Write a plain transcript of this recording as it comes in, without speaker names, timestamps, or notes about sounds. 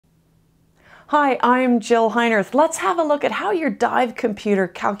Hi, I'm Jill Heinerth. Let's have a look at how your dive computer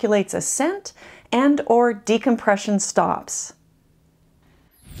calculates ascent and/or decompression stops.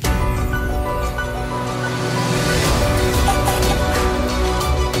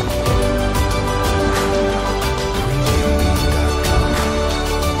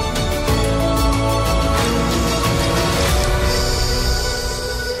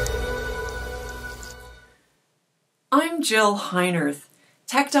 I'm Jill Heinerth,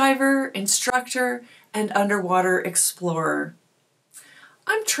 tech diver, instructor, and underwater explorer.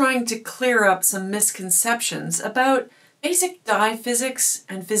 I'm trying to clear up some misconceptions about basic dive physics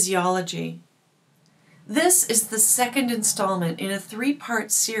and physiology. This is the second installment in a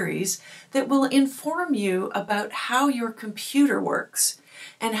three-part series that will inform you about how your computer works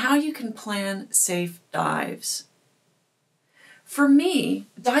and how you can plan safe dives. For me,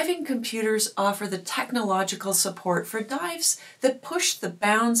 diving computers offer the technological support for dives that push the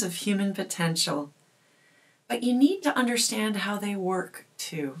bounds of human potential. But you need to understand how they work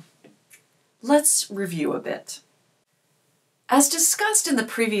too. Let's review a bit. As discussed in the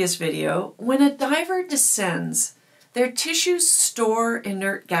previous video, when a diver descends, their tissues store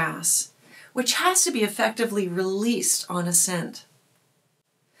inert gas, which has to be effectively released on ascent.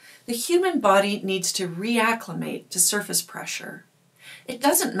 The human body needs to reacclimate to surface pressure. It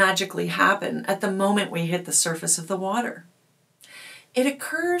doesn't magically happen at the moment we hit the surface of the water. It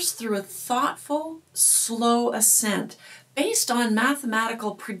occurs through a thoughtful, slow ascent based on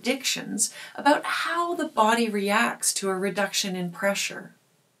mathematical predictions about how the body reacts to a reduction in pressure.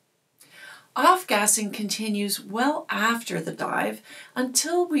 Off-gassing continues well after the dive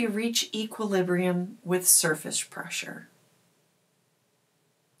until we reach equilibrium with surface pressure.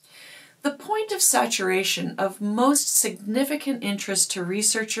 The point of saturation of most significant interest to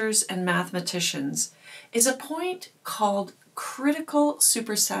researchers and mathematicians is a point called critical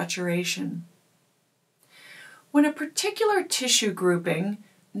supersaturation. When a particular tissue grouping,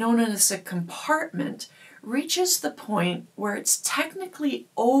 known as a compartment, reaches the point where it's technically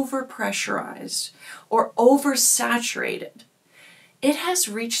overpressurized or oversaturated, it has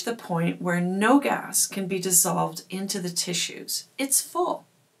reached the point where no gas can be dissolved into the tissues. It's full.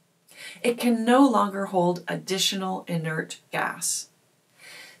 It can no longer hold additional inert gas.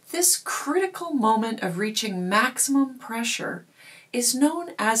 This critical moment of reaching maximum pressure is known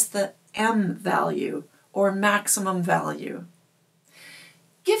as the M value, or maximum value.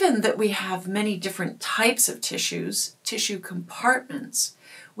 Given that we have many different types of tissues, tissue compartments,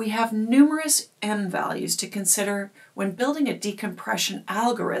 we have numerous M values to consider when building a decompression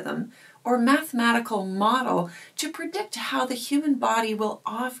algorithm or mathematical model to predict how the human body will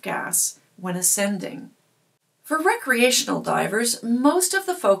off-gas when ascending. For recreational divers, most of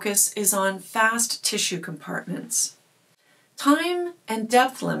the focus is on fast tissue compartments. Time and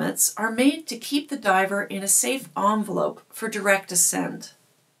depth limits are made to keep the diver in a safe envelope for direct ascent.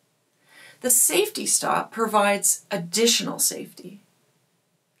 The safety stop provides additional safety.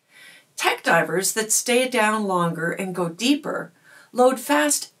 Tech divers that stay down longer and go deeper load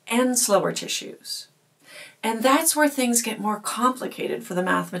fast and slower tissues. And that's where things get more complicated for the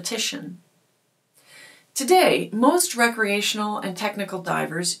mathematician. Today, most recreational and technical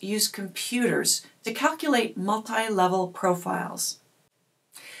divers use computers to calculate multi-level profiles.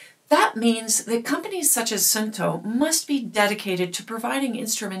 That means that companies such as Suunto must be dedicated to providing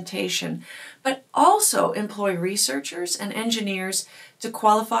instrumentation, but also employ researchers and engineers to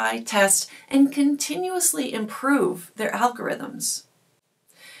qualify, test, and continuously improve their algorithms.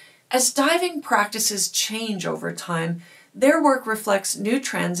 As diving practices change over time, their work reflects new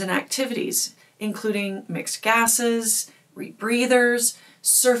trends and activities, including mixed gases, rebreathers,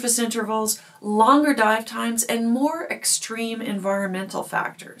 surface intervals, longer dive times, and more extreme environmental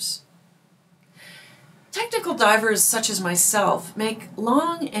factors. Technical divers such as myself make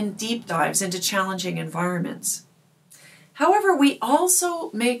long and deep dives into challenging environments. However, we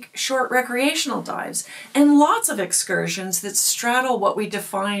also make short recreational dives and lots of excursions that straddle what we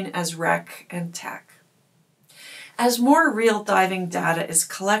define as rec and tech. As more real diving data is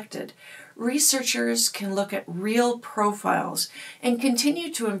collected, researchers can look at real profiles and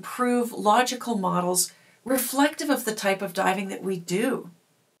continue to improve logical models reflective of the type of diving that we do.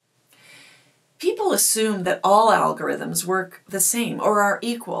 People assume that all algorithms work the same or are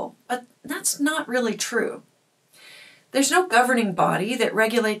equal, but that's not really true. There's no governing body that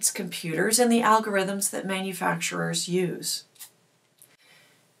regulates computers and the algorithms that manufacturers use.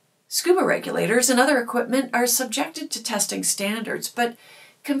 Scuba regulators and other equipment are subjected to testing standards, but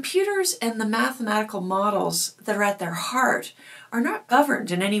computers and the mathematical models that are at their heart are not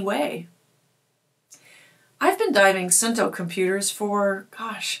governed in any way. I've been diving Suunto computers for,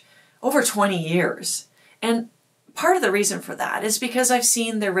 over 20 years. And part of the reason for that is because I've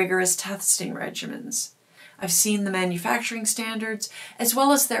seen their rigorous testing regimens. I've seen the manufacturing standards, as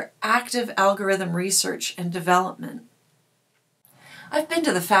well as their active algorithm research and development. I've been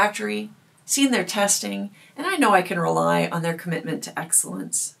to the factory, seen their testing, and I know I can rely on their commitment to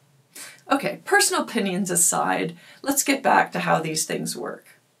excellence. Okay, personal opinions aside, let's get back to how these things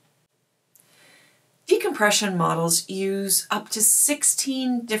work. Decompression models use up to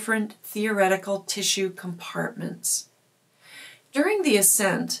 16 different theoretical tissue compartments. During the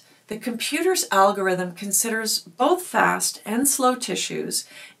ascent, the computer's algorithm considers both fast and slow tissues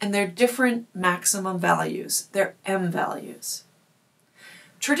and their different maximum values, their M values.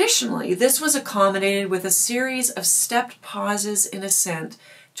 Traditionally, this was accommodated with a series of stepped pauses in ascent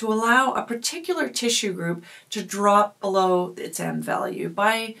to allow a particular tissue group to drop below its M value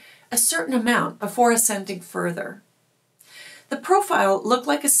by a certain amount before ascending further. The profile looked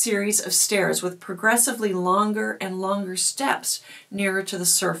like a series of stairs with progressively longer and longer steps nearer to the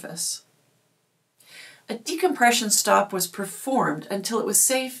surface. A decompression stop was performed until it was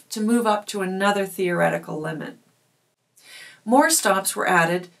safe to move up to another theoretical limit. More stops were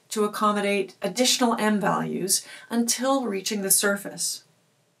added to accommodate additional M values until reaching the surface.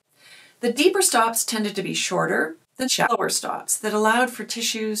 The deeper stops tended to be shorter than shallower stops that allowed for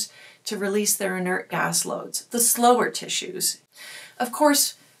tissues to release their inert gas loads, the slower tissues. Of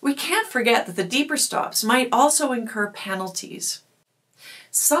course, we can't forget that the deeper stops might also incur penalties.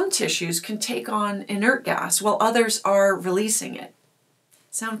 Some tissues can take on inert gas while others are releasing it.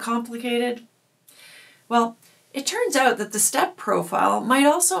 Sound complicated? Well, it turns out that the step profile might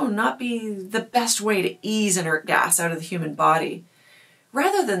also not be the best way to ease inert gas out of the human body.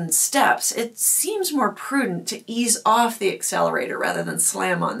 Rather than steps, it seems more prudent to ease off the accelerator rather than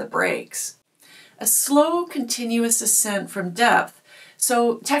slam on the brakes. A slow, continuous ascent from depth,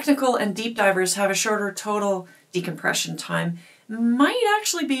 so technical and deep divers have a shorter total decompression time, might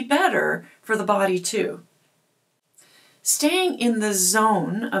actually be better for the body too. Staying in the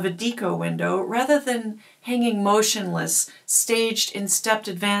zone of a deco window rather than hanging motionless, staged in stepped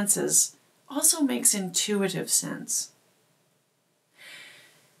advances, also makes intuitive sense.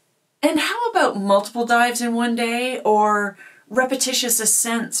 And how about multiple dives in one day or repetitious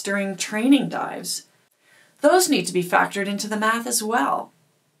ascents during training dives? Those need to be factored into the math as well.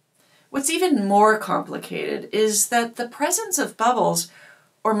 What's even more complicated is that the presence of bubbles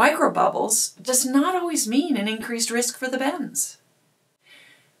or microbubbles does not always mean an increased risk for the bends.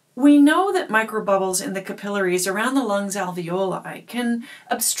 We know that microbubbles in the capillaries around the lungs alveoli can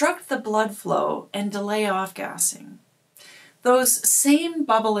obstruct the blood flow and delay off-gassing. Those same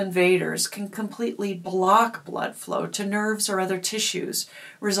bubble invaders can completely block blood flow to nerves or other tissues,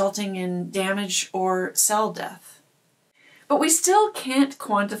 resulting in damage or cell death. But we still can't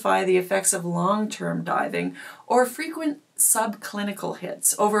quantify the effects of long-term diving or frequent subclinical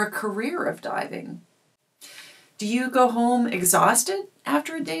hits over a career of diving. Do you go home exhausted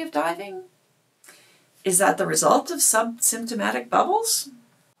after a day of diving? Is that the result of subsymptomatic bubbles?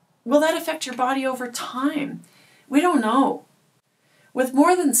 Will that affect your body over time? We don't know. With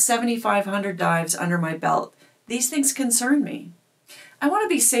more than 7,500 dives under my belt, these things concern me. I want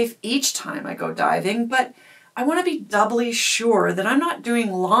to be safe each time I go diving, but I want to be doubly sure that I'm not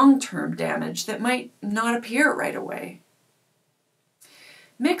doing long-term damage that might not appear right away.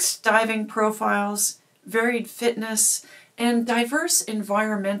 Mixed diving profiles, varied fitness, and diverse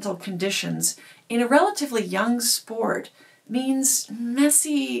environmental conditions in a relatively young sport means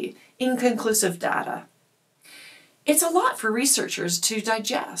messy, inconclusive data. It's a lot for researchers to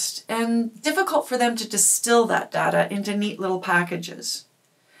digest and difficult for them to distill that data into neat little packages.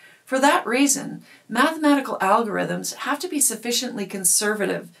 For that reason, mathematical algorithms have to be sufficiently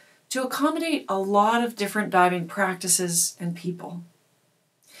conservative to accommodate a lot of different diving practices and people.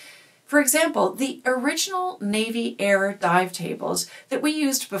 For example, the original Navy Air dive tables that we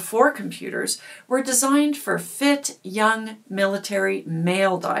used before computers were designed for fit, young, military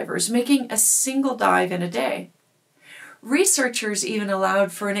male divers making a single dive in a day. Researchers even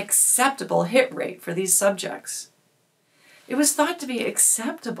allowed for an acceptable hit rate for these subjects. It was thought to be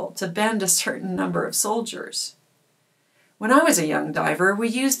acceptable to bend a certain number of soldiers. When I was a young diver, we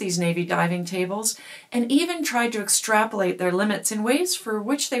used these Navy diving tables and even tried to extrapolate their limits in ways for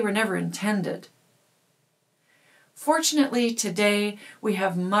which they were never intended. Fortunately, today we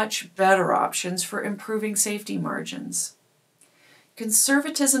have much better options for improving safety margins.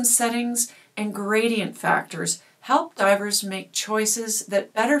 Conservatism settings and gradient factors help divers make choices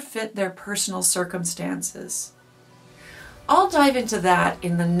that better fit their personal circumstances. I'll dive into that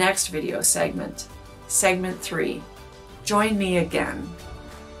in the next video segment, segment 3. Join me again.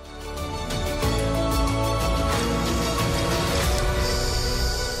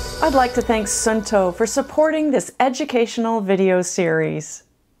 I'd like to thank Sunto for supporting this educational video series.